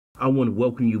I want to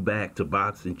welcome you back to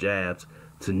Boxing Jabs.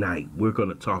 Tonight, we're going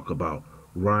to talk about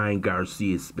Ryan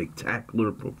Garcia's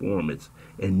spectacular performance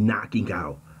in knocking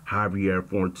out Javier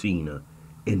Fortuna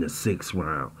in the 6th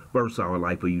round. First, I would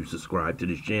like for you to subscribe to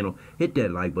this channel, hit that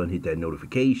like button, hit that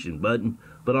notification button,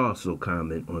 but also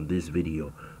comment on this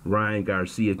video. Ryan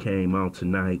Garcia came out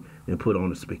tonight and put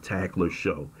on a spectacular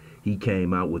show. He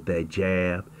came out with that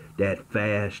jab, that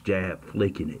fast jab,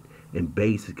 flicking it, and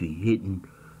basically hitting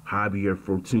Javier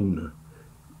Fortuna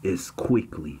as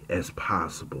quickly as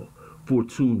possible.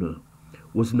 Fortuna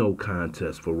was no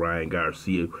contest for Ryan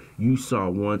Garcia. You saw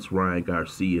once Ryan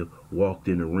Garcia walked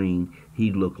in the ring,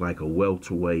 he looked like a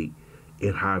welterweight,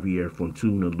 and Javier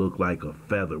Fortuna looked like a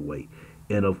featherweight.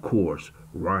 And of course,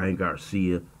 Ryan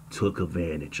Garcia took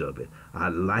advantage of it. I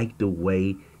like the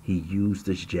way he used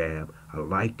his jab. I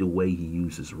like the way he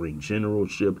used his ring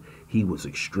generalship. He was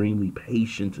extremely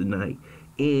patient tonight.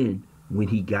 And when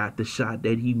he got the shot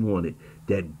that he wanted,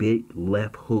 that big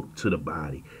left hook to the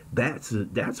body, that's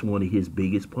one of his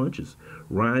biggest punches.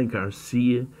 Ryan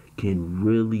Garcia can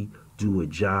really do a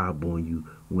job on you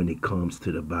when it comes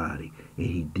to the body, and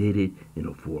he did it in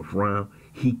the 4th round.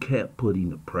 He kept putting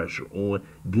the pressure on.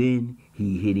 Then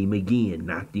he hit him again,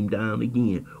 knocked him down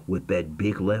again with that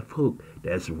big left hook.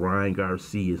 That's Ryan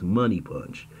Garcia's money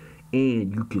punch.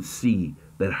 And you could see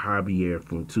that Javier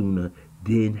Fortuna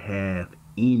didn't have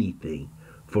anything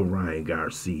for Ryan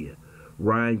Garcia.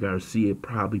 Ryan Garcia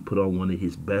probably put on one of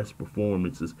his best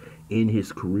performances in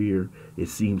his career. It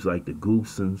seems like the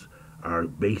Goosens are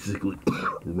basically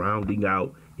rounding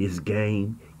out his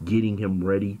game, getting him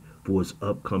ready for his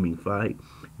upcoming fight.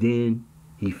 Then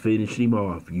he finished him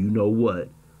off. You know what?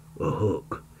 A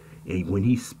hook. And when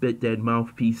he spit that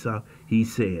mouthpiece out, he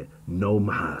said, "No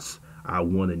mas. I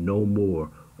want to know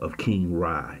more of King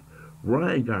Rye."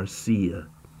 Ryan Garcia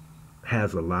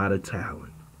has a lot of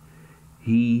talent.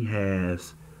 He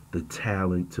has the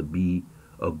talent to be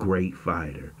a great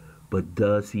fighter, but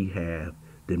does he have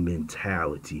the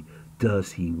mentality?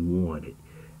 Does he want it?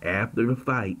 After the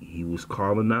fight, he was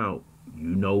calling out,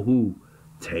 you know who?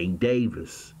 Tank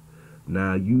Davis.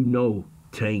 Now, you know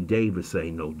Tank Davis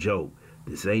ain't no joke.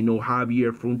 This ain't no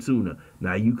Javier Fortuna.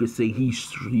 Now, you could say he's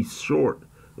short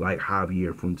like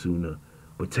Javier Fortuna,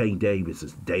 but Tank Davis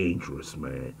is dangerous,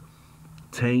 man.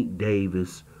 Tank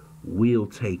Davis will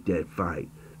take that fight.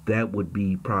 That would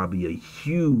be probably a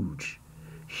huge,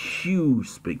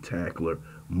 spectacular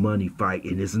money fight.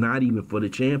 And it's not even for the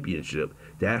championship.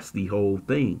 That's the whole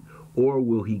thing. Or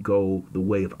will he go the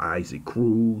way of Isaac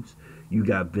Cruz? You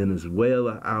got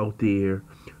Venezuela out there.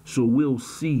 So we'll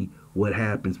see what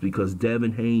happens, because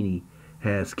Devin Haney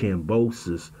has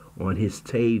Kambosos on his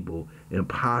table and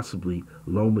possibly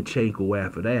Lomachenko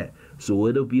after that. So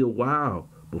it'll be a while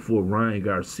before Ryan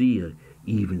Garcia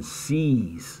even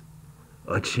sees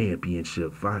a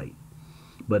championship fight.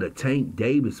 But a Tank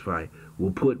Davis fight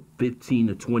will put $15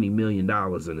 to $20 million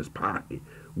in his pocket.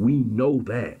 We know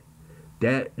that.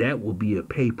 That will be a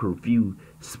pay-per-view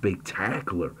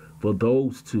spectacular for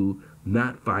those two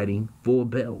not fighting for a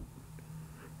belt.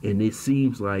 And it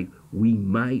seems like we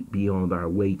might be on our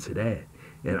way to that.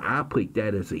 And I pick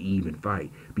that as an even fight,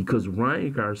 because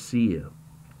Ryan Garcia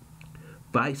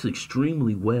fights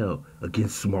extremely well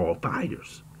against small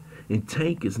fighters. And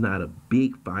Tank is not a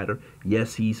big fighter.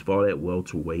 Yes, he's fought at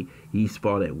welterweight. He's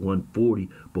fought at 140.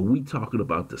 But we talking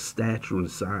about the stature and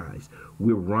size,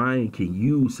 where Ryan can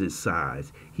use his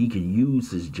size. He can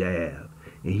use his jab.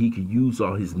 And he can use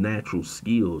all his natural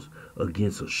skills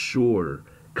against a shorter,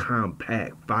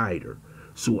 compact fighter.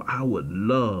 So I would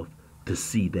love to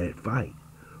see that fight.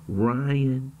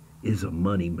 Ryan is a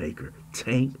moneymaker.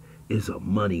 Tank is a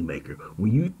moneymaker.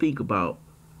 When you think about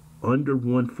under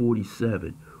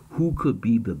 147, who could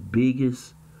be the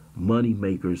biggest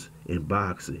moneymakers in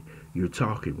boxing? You're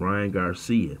talking Ryan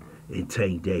Garcia and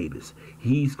Tank Davis.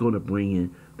 He's going to bring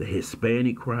in the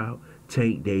Hispanic crowd.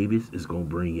 Tank Davis is going to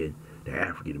bring in the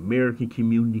African American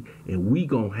community, and we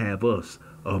going to have us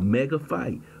a mega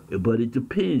fight. But it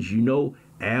depends. You know,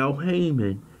 Al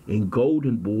Heyman and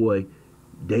Golden Boy,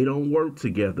 they don't work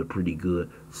together pretty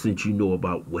good, since you know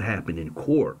about what happened in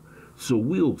court. So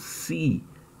we'll see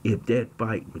if that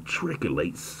fight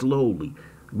matriculates slowly.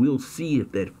 We'll see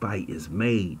if that fight is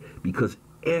made, because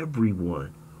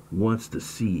everyone wants to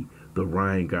see the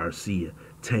Ryan Garcia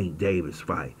Tank Davis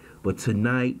fight. But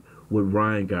tonight, what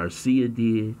Ryan Garcia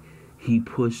did, he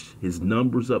pushed his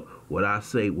numbers up. What I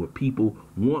say, where people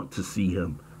want to see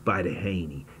him fight a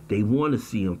Haney. They want to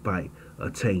see him fight a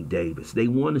Tank Davis. They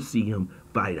want to see him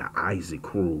fight a Isaac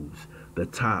Cruz, the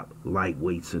top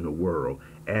lightweights in the world,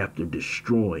 after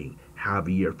destroying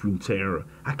Javier Fortuna,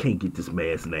 I can't get this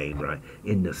man's name right,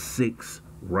 in the 6th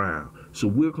round. So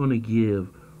we're going to give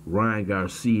Ryan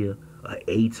Garcia an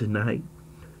A tonight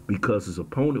because his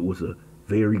opponent was a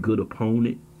very good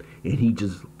opponent and he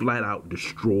just flat out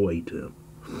destroyed him.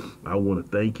 I want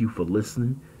to thank you for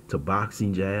listening to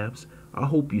Boxing Jabs. I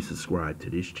hope you subscribe to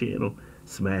this channel,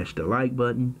 smash the like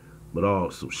button, but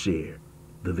also share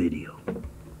the video.